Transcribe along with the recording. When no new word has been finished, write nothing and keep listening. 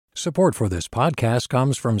Support for this podcast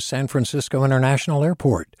comes from San Francisco International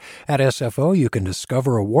Airport. At SFO, you can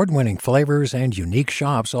discover award-winning flavors and unique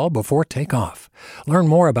shops all before takeoff. Learn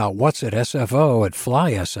more about what's at SFO at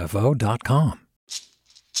flysfo.com.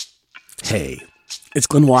 Hey, it's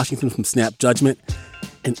Glenn Washington from Snap Judgment.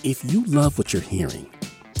 And if you love what you're hearing,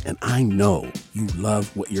 and I know you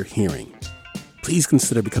love what you're hearing, please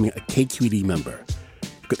consider becoming a KQED member.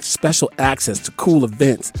 Get special access to cool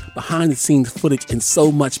events, behind-the-scenes footage, and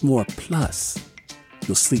so much more. Plus,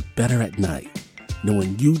 you'll sleep better at night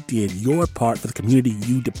knowing you did your part for the community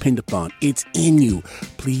you depend upon. It's in you.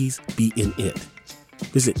 Please be in it.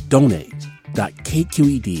 Visit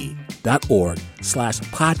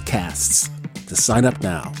donate.kqed.org/podcasts to sign up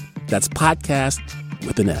now. That's podcast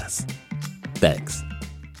with an S. Thanks.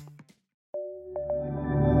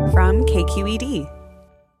 From KQED.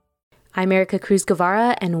 I'm Erica Cruz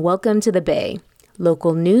Guevara, and welcome to The Bay,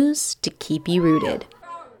 local news to keep you rooted.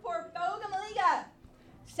 For Boga Maliga,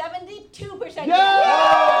 72%.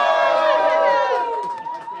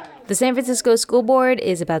 The San Francisco School Board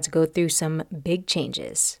is about to go through some big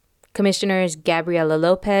changes. Commissioners Gabriela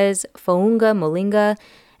Lopez, Founga Molinga,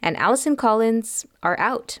 and Allison Collins are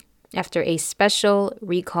out after a special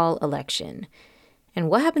recall election. And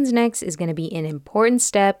what happens next is going to be an important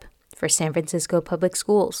step for San Francisco public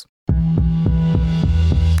schools.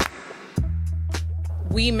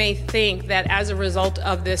 We may think that as a result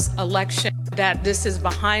of this election, that this is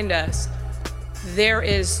behind us. There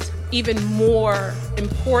is even more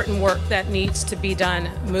important work that needs to be done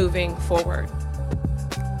moving forward.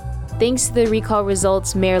 Thanks to the recall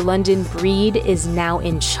results, Mayor London Breed is now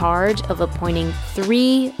in charge of appointing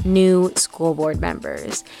 3 new school board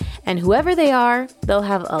members. And whoever they are, they'll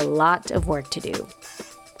have a lot of work to do.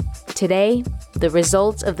 Today, the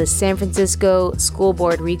results of the San Francisco School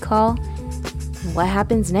Board recall. What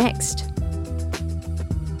happens next?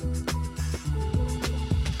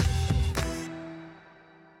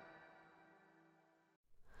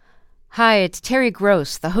 Hi, it's Terry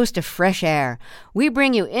Gross, the host of Fresh Air. We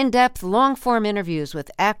bring you in-depth, long-form interviews with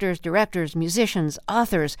actors, directors, musicians,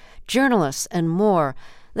 authors, journalists, and more.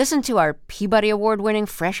 Listen to our Peabody Award-winning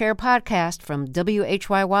Fresh Air podcast from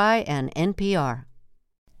WHYY and NPR.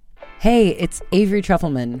 Hey, it's Avery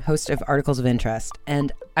Trufelman, host of Articles of Interest,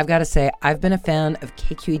 and I've got to say, I've been a fan of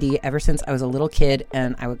KQED ever since I was a little kid,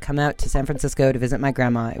 and I would come out to San Francisco to visit my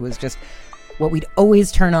grandma. It was just what we'd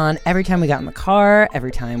always turn on every time we got in the car,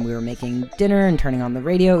 every time we were making dinner and turning on the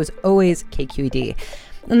radio. It was always KQED.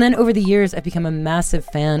 And then over the years, I've become a massive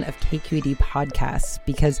fan of KQED podcasts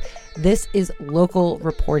because this is local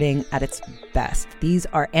reporting at its best. These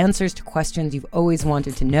are answers to questions you've always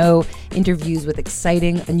wanted to know, interviews with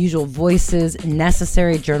exciting, unusual voices,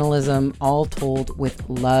 necessary journalism, all told with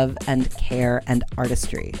love and care and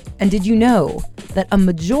artistry. And did you know that a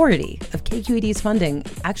majority of KQED's funding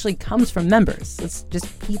actually comes from members? It's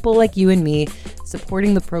just people like you and me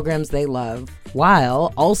supporting the programs they love,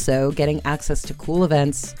 while also getting access to cool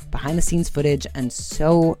events, behind-the-scenes footage, and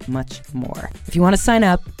so much more. If you want to sign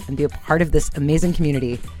up and be a part of this amazing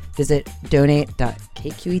community, visit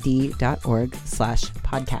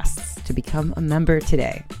donate.kqed.org/podcasts to become a member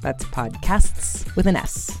today. That's podcasts with an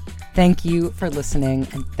S. Thank you for listening,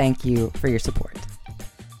 and thank you for your support.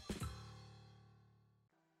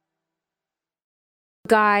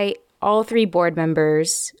 Guy, all 3 board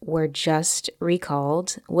members were just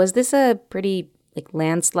recalled. Was this a pretty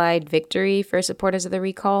landslide victory for supporters of the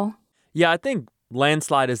recall? Yeah, I think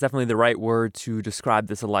landslide is definitely the right word to describe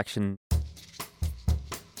this election.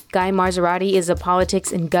 Guy Marzorati is a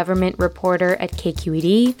politics and government reporter at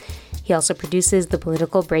KQED. He also produces the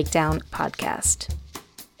Political Breakdown podcast.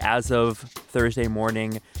 As of Thursday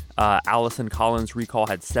morning, Allison Collins' recall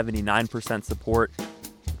had 79% support.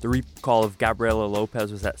 The recall of Gabriela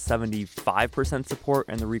Lopez was at 75% support,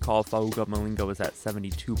 and the recall of Founga Molinga was at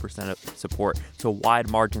 72% of support. So wide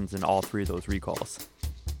margins in all 3 of those recalls.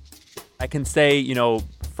 I can say,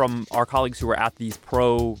 from our colleagues who were at these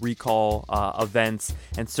pro-recall events,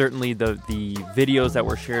 and certainly the videos that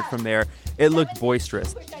were shared from there, it looked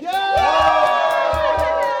boisterous.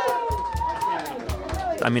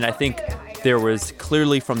 I mean, I think there was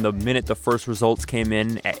clearly, from the minute the first results came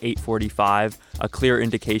in at 8:45, a clear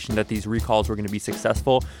indication that these recalls were going to be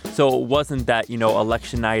successful. So it wasn't that,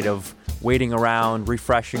 election night of waiting around,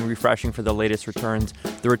 refreshing for the latest returns.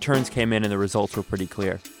 The returns came in and the results were pretty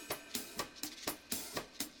clear.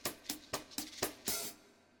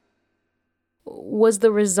 Was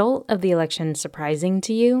the result of the election surprising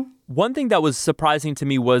to you? One thing that was surprising to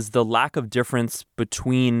me was the lack of difference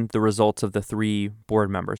between the results of the three board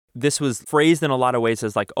members. This was phrased in a lot of ways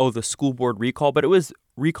as like, oh, the school board recall, but it was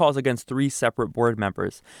recalls against three separate board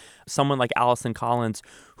members. Someone like Allison Collins,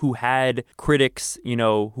 who had critics,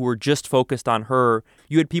 who were just focused on her.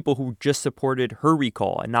 You had people who just supported her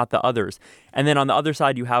recall and not the others. And then on the other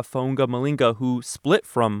side, you have Fonga Malinga, who split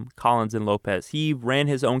from Collins and Lopez. He ran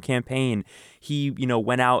his own campaign. He,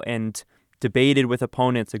 went out and debated with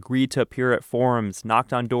opponents, agreed to appear at forums,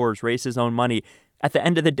 knocked on doors, raised his own money. At the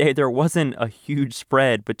end of the day, there wasn't a huge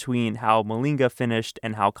spread between how Malinga finished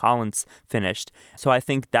and how Collins finished. So I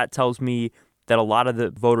think that tells me that a lot of the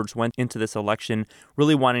voters went into this election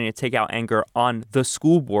really wanting to take out anger on the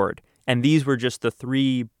school board. And these were just the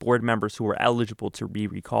three board members who were eligible to be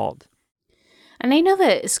recalled. And I know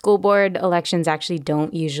that school board elections actually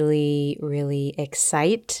don't usually really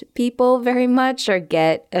excite people very much or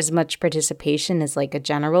get as much participation as like a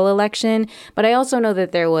general election. But I also know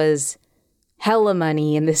that there was hella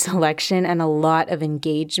money in this election and a lot of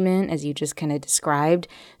engagement, as you just kind of described.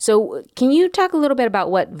 So can you talk a little bit about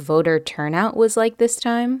what voter turnout was like this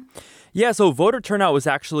time? Yeah, so voter turnout was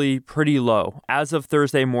actually pretty low. As of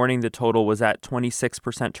Thursday morning, the total was at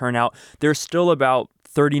 26% turnout. There's still about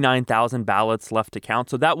 39,000 ballots left to count,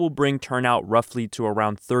 so that will bring turnout roughly to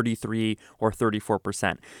around 33 or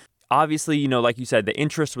 34%. Obviously, like you said, the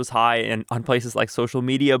interest was high on places like social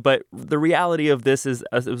media, but the reality of this is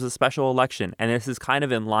it was a special election, and this is kind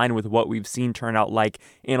of in line with what we've seen turnout like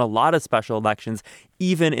in a lot of special elections,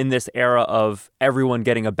 even in this era of everyone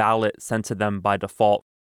getting a ballot sent to them by default.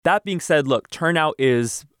 That being said, look, turnout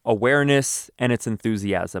is awareness and it's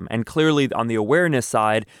enthusiasm. And clearly on the awareness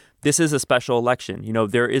side, this is a special election.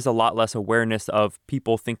 There is a lot less awareness of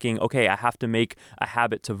people thinking, okay, I have to make a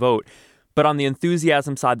habit to vote. But on the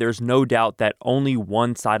enthusiasm side, there's no doubt that only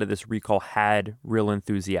one side of this recall had real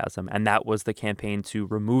enthusiasm, and that was the campaign to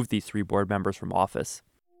remove these three board members from office.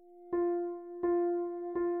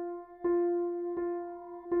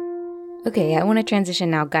 Okay, I want to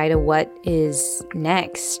transition now, Guy, to what is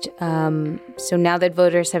next. So now that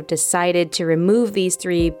voters have decided to remove these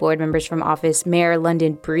three board members from office, Mayor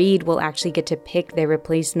London Breed will actually get to pick their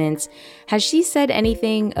replacements. Has she said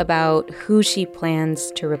anything about who she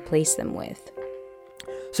plans to replace them with?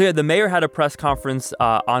 So yeah, the mayor had a press conference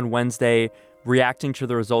on Wednesday reacting to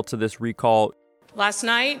the results of this recall. Last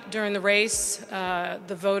night, during the race,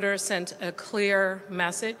 the voters sent a clear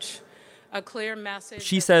message.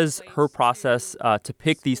 She says her process to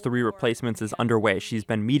pick these three replacements is underway. She's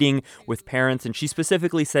been meeting with parents, and she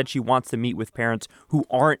specifically said she wants to meet with parents who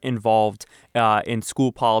aren't involved in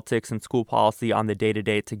school politics and school policy on the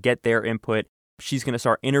day-to-day to get their input. She's going to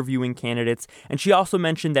start interviewing candidates. And she also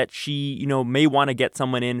mentioned that she, may want to get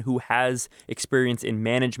someone in who has experience in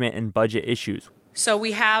management and budget issues. So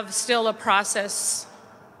we have still a process,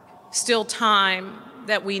 still time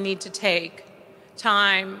that we need to take,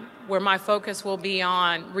 time where my focus will be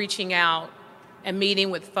on reaching out and meeting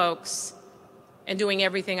with folks and doing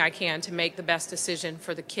everything I can to make the best decision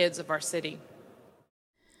for the kids of our city.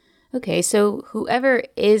 Okay, so whoever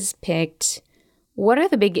is picked, what are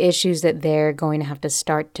the big issues that they're going to have to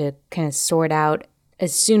start to kind of sort out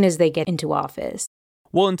as soon as they get into office?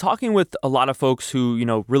 Well, in talking with a lot of folks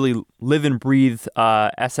who, really live and breathe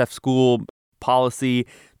SF school policy,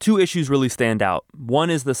 two issues really stand out.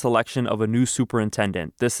 One is the selection of a new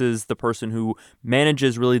superintendent. This is the person who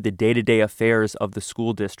manages really the day-to-day affairs of the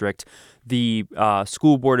school district. The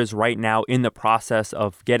school board is right now in the process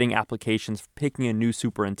of getting applications, picking a new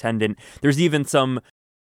superintendent. There's even some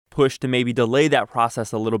push to maybe delay that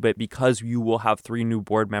process a little bit because you will have three new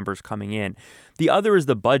board members coming in. The other is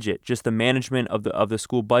the budget, just the management of the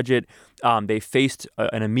school budget. They faced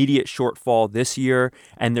an immediate shortfall this year,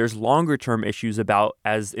 and there's longer term issues about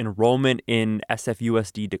as enrollment in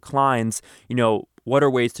SFUSD declines, what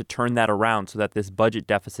are ways to turn that around so that this budget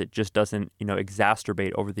deficit just doesn't,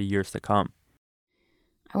 exacerbate over the years to come.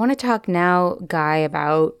 I want to talk now, Guy,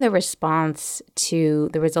 about the response to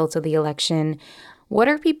the results of the election. What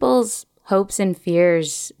are people's hopes and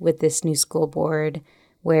fears with this new school board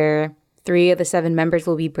where 3 of the 7 members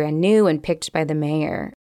will be brand new and picked by the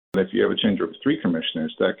mayor? If you have a change of 3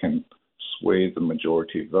 commissioners, that can sway the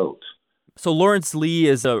majority vote. So Lawrence Lee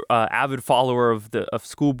is a avid follower of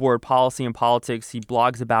school board policy and politics. He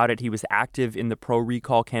blogs about it. He was active in the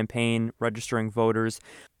pro-recall campaign, registering voters.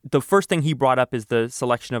 The first thing he brought up is the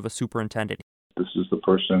selection of a superintendent. This is the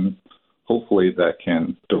person, hopefully, that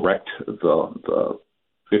can direct the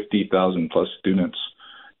 50,000 plus students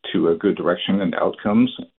to a good direction and outcomes.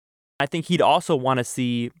 I think he'd also want to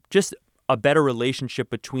see just a better relationship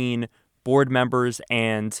between board members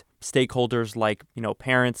and stakeholders like,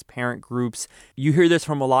 parents, parent groups. You hear this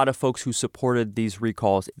from a lot of folks who supported these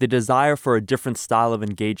recalls, the desire for a different style of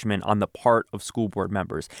engagement on the part of school board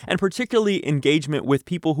members, and particularly engagement with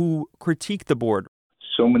people who critique the board.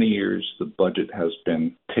 So many years, the budget has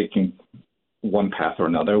been taking one path or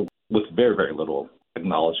another with very, very little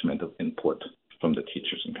acknowledgement of input from the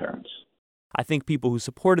teachers and parents. I think people who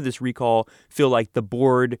supported this recall feel like the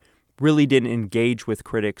board really didn't engage with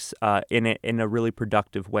critics in a really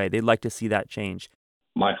productive way. They'd like to see that change.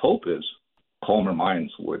 My hope is calmer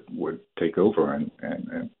minds would take over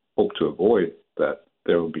and hope to avoid that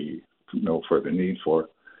there will be no further need for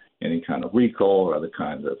any kind of recall or other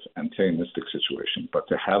kind of antagonistic situation. But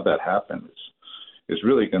to have that happen is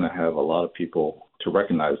really going to have a lot of people to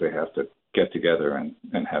recognize they have to get together and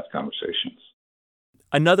have conversations.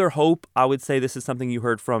 Another hope, I would say this is something you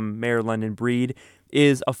heard from Mayor London Breed,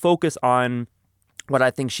 is a focus on what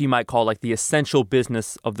I think she might call like the essential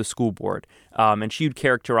business of the school board. And she would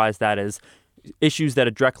characterize that as issues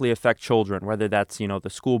that directly affect children, whether that's, the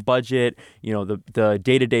school budget, the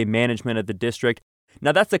day-to-day management of the district.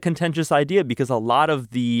 Now, that's a contentious idea because a lot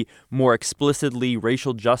of the more explicitly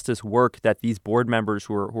racial justice work that these board members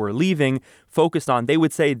who are leaving focused on, they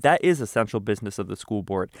would say that is essential business of the school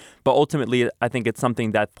board. But ultimately, I think it's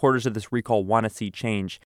something that supporters of this recall want to see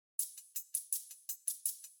change.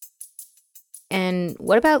 And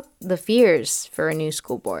what about the fears for a new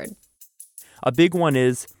school board? A big one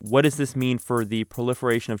is, what does this mean for the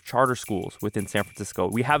proliferation of charter schools within San Francisco?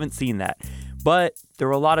 We haven't seen that. But there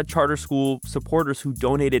are a lot of charter school supporters who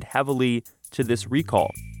donated heavily to this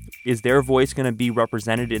recall. Is their voice going to be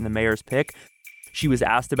represented in the mayor's pick? She was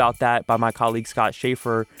asked about that by my colleague Scott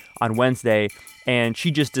Schaefer on Wednesday, and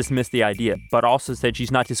she just dismissed the idea, but also said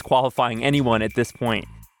she's not disqualifying anyone at this point.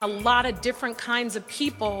 A lot of different kinds of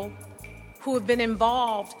people who have been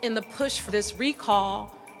involved in the push for this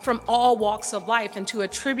recall from all walks of life, and to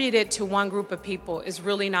attribute it to one group of people is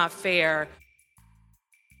really not fair.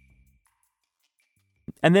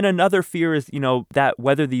 And then another fear is, that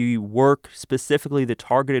whether the work, specifically the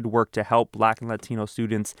targeted work to help Black and Latino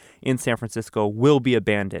students in San Francisco, will be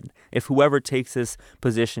abandoned. If whoever takes this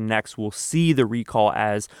position next will see the recall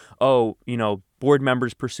as, board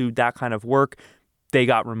members pursued that kind of work, they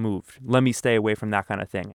got removed. Let me stay away from that kind of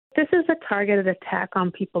thing. This is a targeted attack on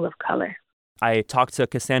people of color. I talked to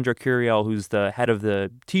Cassandra Curiel, who's the head of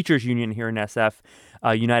the teachers union here in SF,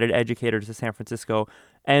 United Educators of San Francisco.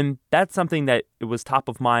 And that's something that it was top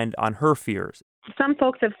of mind on her fears. Some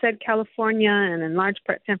folks have said California and in large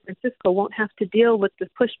part San Francisco won't have to deal with the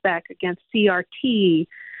pushback against CRT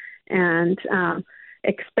and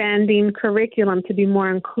expanding curriculum to be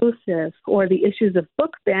more inclusive, or the issues of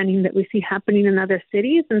book banning that we see happening in other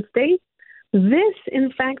cities and states. This,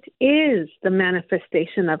 in fact, is the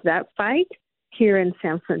manifestation of that fight here in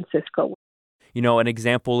San Francisco. An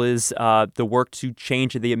example is the work to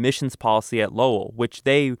change the admissions policy at Lowell, which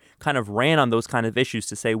they kind of ran on those kind of issues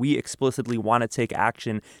to say, we explicitly want to take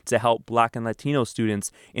action to help Black and Latino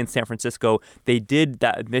students in San Francisco. They did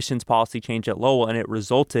that admissions policy change at Lowell, and it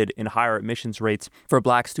resulted in higher admissions rates for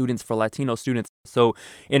Black students, for Latino students. So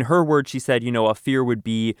in her words, she said, a fear would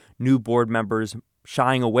be new board members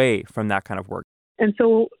shying away from that kind of work. And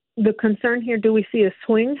so the concern here, do we see a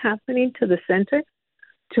swing happening to the center,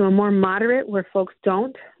 to a more moderate where folks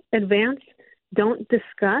don't advance, don't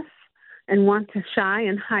discuss, and want to shy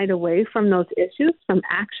and hide away from those issues, from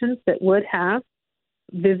actions that would have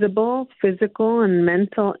visible, physical, and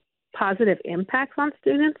mental positive impacts on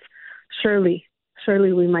students? Surely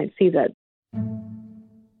we might see that.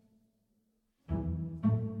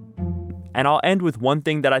 And I'll end with one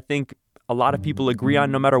thing that I think a lot of people agree on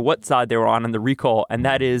no matter what side they were on in the recall, and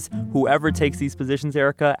that is whoever takes these positions,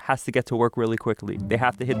 Erica, has to get to work really quickly. They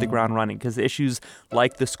have to hit the ground running because issues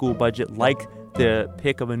like the school budget, like the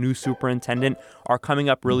pick of a new superintendent are coming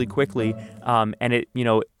up really quickly, and it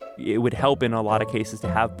would help in a lot of cases to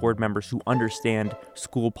have board members who understand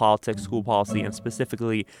school politics, school policy, and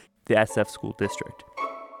specifically the SF school district.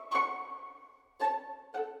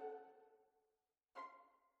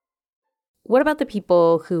 What about the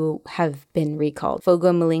people who have been recalled?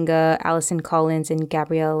 Fogo Malinga, Allison Collins, and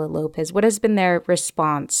Gabriela Lopez. What has been their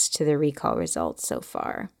response to the recall results so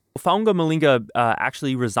far? Fogo Malinga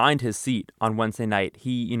actually resigned his seat on Wednesday night.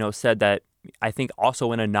 He, said that I think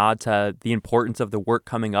also in a nod to the importance of the work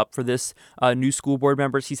coming up for this new school board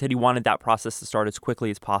members. He said he wanted that process to start as quickly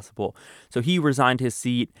as possible. So he resigned his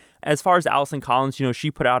seat. As far as Allison Collins,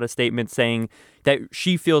 she put out a statement saying that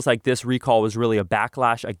she feels like this recall was really a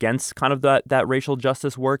backlash against kind of that racial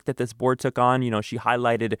justice work that this board took on. She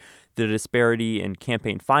highlighted the disparity in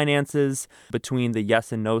campaign finances between the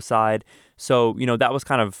yes and no side. So, that was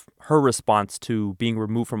kind of her response to being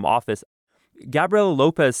removed from office. Gabriela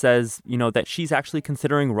Lopez says, that she's actually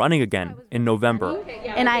considering running again in November.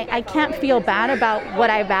 And I can't feel bad about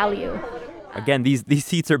what I value. Again, these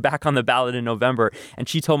seats are back on the ballot in November. And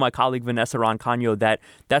she told my colleague Vanessa Roncaño that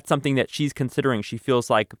that's something that she's considering. She feels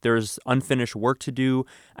like there's unfinished work to do,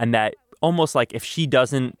 and that almost like if she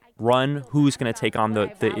doesn't run, who's going to take on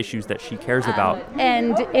the issues that she cares about?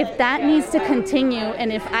 And if that needs to continue,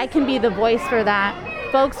 and if I can be the voice for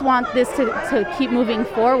that, folks want this to keep moving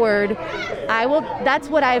forward, I will. That's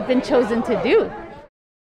what I've been chosen to do.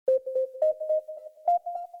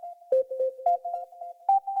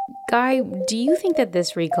 Guy, do you think that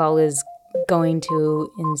this recall is going to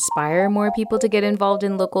inspire more people to get involved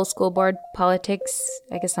in local school board politics,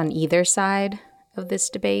 I guess on either side of this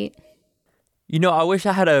debate? I wish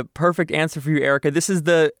I had a perfect answer for you, Erica. This is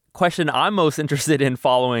the question I'm most interested in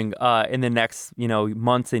following in the next,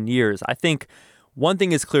 months and years. I think one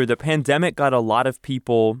thing is clear. The pandemic got a lot of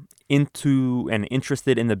people into and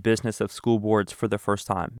interested in the business of school boards for the first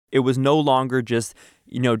time. It was no longer just,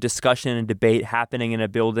 discussion and debate happening in a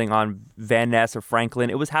building on Van Ness or Franklin.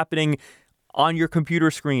 It was happening on your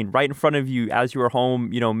computer screen right in front of you as you were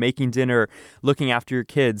home, making dinner, looking after your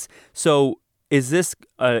kids. So is this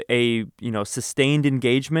a sustained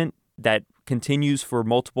engagement that continues for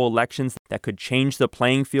multiple elections that could change the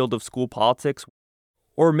playing field of school politics?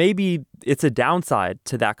 Or maybe it's a downside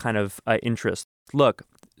to that kind of interest. Look,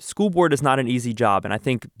 school board is not an easy job, and I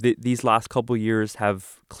think these last couple years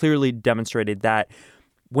have clearly demonstrated that.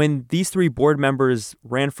 When these three board members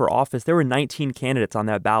ran for office, there were 19 candidates on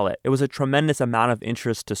that ballot. It was a tremendous amount of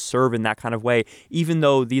interest to serve in that kind of way, even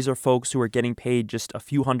though these are folks who are getting paid just a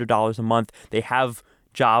few $100s a month. They have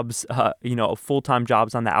jobs, full-time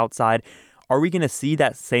jobs on the outside. Are we going to see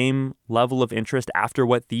that same level of interest after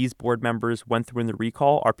what these board members went through in the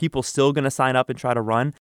recall? Are people still going to sign up and try to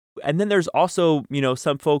run? And then there's also,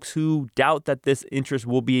 some folks who doubt that this interest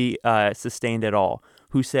will be sustained at all,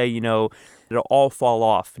 who say, it'll all fall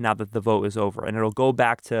off now that the vote is over. And it'll go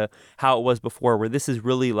back to how it was before, where this is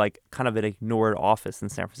really like kind of an ignored office in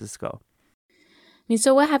San Francisco.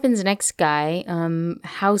 So what happens next, Guy?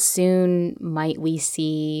 How soon might we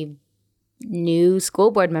see new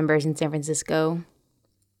school board members in San Francisco?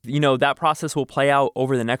 That process will play out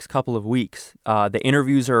over the next couple of weeks. The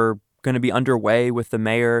interviews are going to be underway with the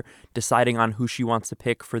mayor deciding on who she wants to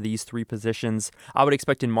pick for these three positions. I would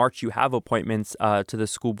expect in March you have appointments to the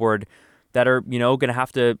school board that are, going to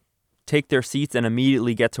have to take their seats and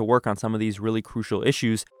immediately get to work on some of these really crucial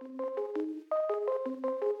issues.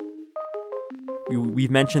 We've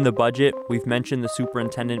mentioned the budget. We've mentioned the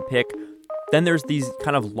superintendent pick. Then there's these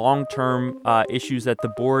kind of long-term issues that the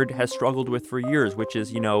board has struggled with for years, which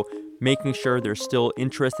is, making sure there's still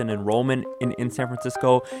interest and enrollment in San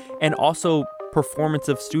Francisco, and also performance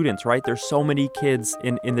of students, right? There's so many kids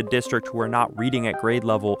in the district who are not reading at grade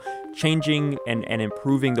level. Changing and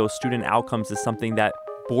improving those student outcomes is something that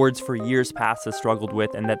boards for years past have struggled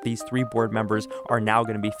with, and that these three board members are now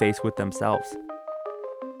going to be faced with themselves.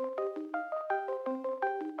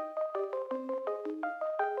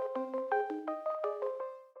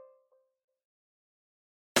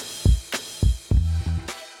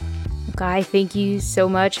 Guy, thank you so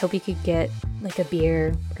much. Hope you could get like a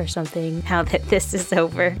beer or something now that this is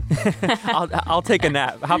over. I'll take a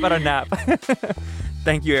nap. How about a nap?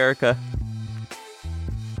 Thank you, Erica.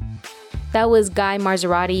 That was Guy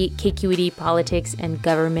Marzorati, KQED politics and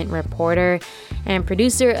government reporter and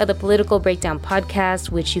producer of the Political Breakdown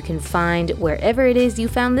podcast, which you can find wherever it is you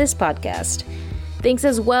found this podcast. Thanks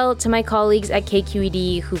as well to my colleagues at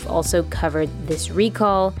KQED who've also covered this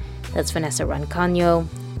recall. That's Vanessa Roncaño,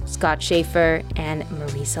 Scott Schaefer, and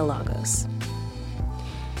Marisa Lagos.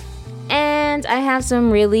 And I have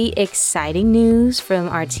some really exciting news from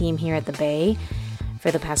our team here at the Bay.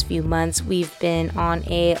 For the past few months, we've been on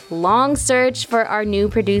a long search for our new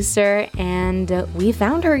producer, and we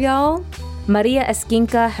found her, y'all. Maria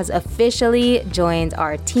Esquinca has officially joined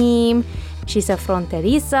our team. She's a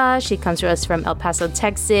fronteriza. She comes to us from El Paso,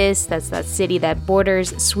 Texas. That's that city that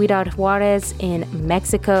borders Ciudad Juarez in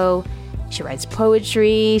Mexico. She writes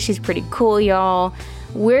poetry. She's pretty cool, y'all.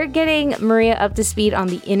 We're getting Maria up to speed on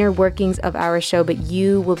the inner workings of our show, but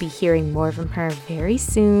you will be hearing more from her very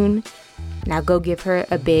soon. Now go give her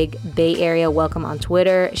a big Bay Area welcome on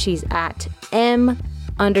Twitter. She's at M_Esquinca.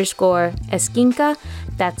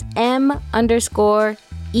 That's M_ESQUINCA.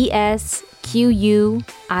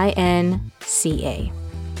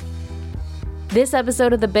 This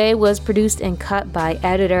episode of The Bay was produced and cut by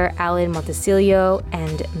editor Alan Montecillo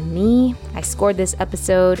and me. I scored this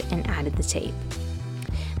episode and added the tape.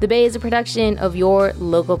 The Bay is a production of your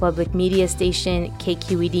local public media station,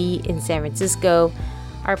 KQED in San Francisco.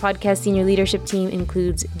 Our podcast senior leadership team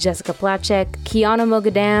includes Jessica Placek, Kiana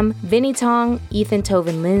Mogadam, Vinny Tong, Ethan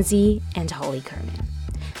Tovin-Lindsay, and Holly Kernan.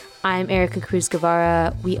 I'm Erica Cruz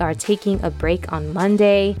Guevara. We are taking a break on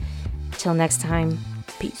Monday. Till next time,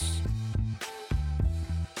 peace.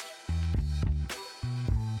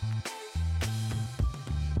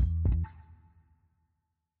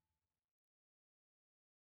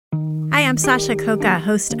 Hi, I'm Sasha Coca,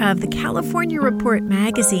 host of the California Report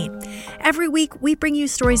magazine. Every week, we bring you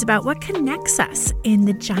stories about what connects us in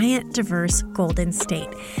the giant, diverse Golden State.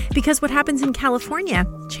 Because what happens in California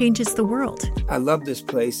changes the world. I love this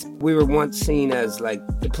place. We were once seen as like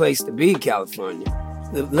the place to be, California.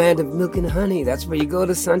 The land of milk and honey. That's where you go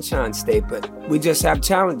to Sunshine State, but we just have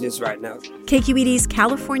challenges right now. KQED's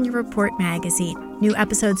California Report magazine. New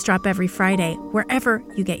episodes drop every Friday, wherever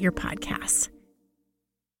you get your podcasts.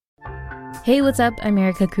 Hey, what's up? I'm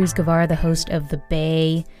Erica Cruz Guevara, the host of The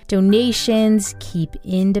Bay. Donations keep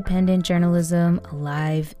independent journalism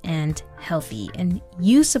alive and healthy, and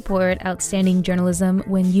you support outstanding journalism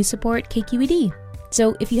when you support KQED.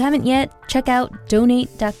 So if you haven't yet, check out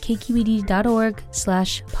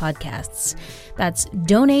donate.kqed.org/podcasts. That's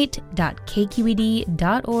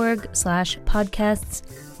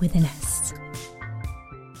donate.kqed.org/podcasts with an S.